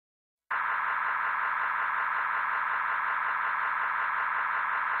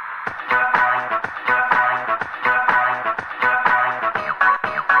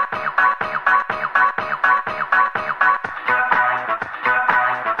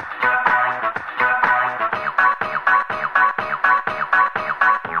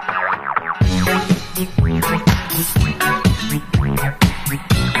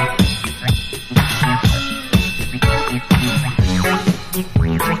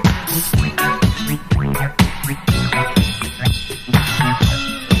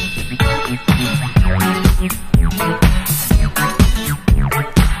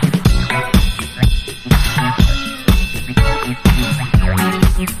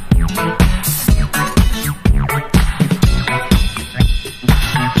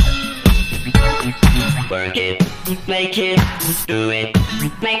Work it, make it, do it,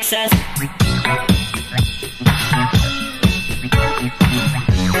 makes us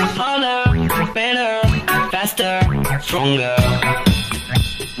harder, better, faster, stronger.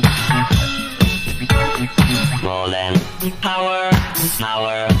 More than power,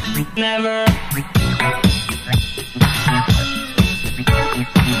 power, never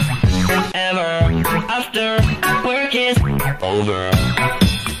ever after work is over.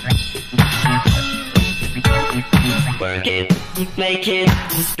 Work it, make it,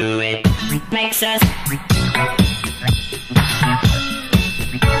 do it, makes us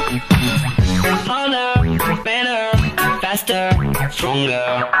harder, better, faster, stronger.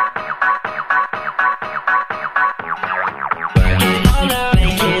 Work it harder,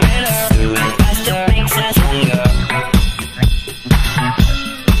 make it better, do it faster, makes us stronger.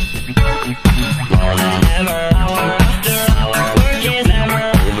 More than ever, hour after hour, work is never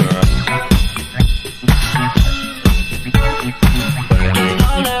over. Work it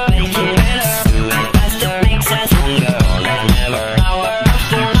harder, make it better, do it faster, makes us stronger. More than ever, hour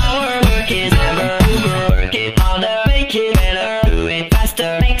after hour, work is never over. Work it harder, make it better, do it faster,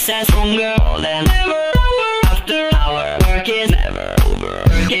 makes us stronger. More than ever, hour after hour, work is never over.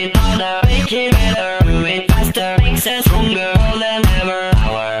 Work it harder, make it better, do it faster, makes us stronger. More than ever,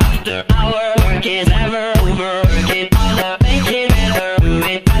 hour after hour, work is never over. Work it harder, make it better, do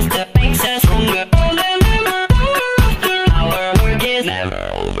it faster, makes us stronger. More than ever, hour after hour, work is never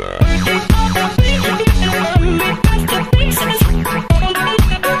over. Work it harder, make it better, do it faster, makes us stronger. More than ever,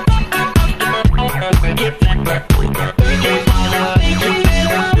 hour after hour, work is never over. Work it harder, make it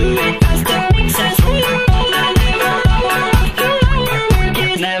better, do it faster, makes us stronger. More than ever, hour after hour, work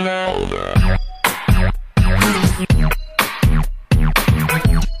is never over.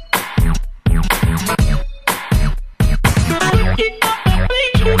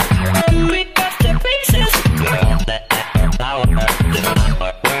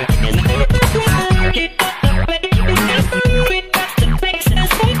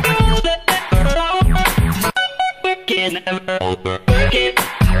 Never over. Work it,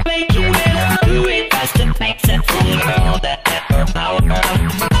 make it better, do it faster, makes it stronger. That ever power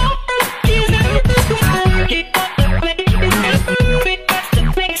is never over. Work it, make it better, do it faster,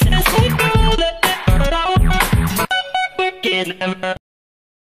 makes it stronger. That ever power work is never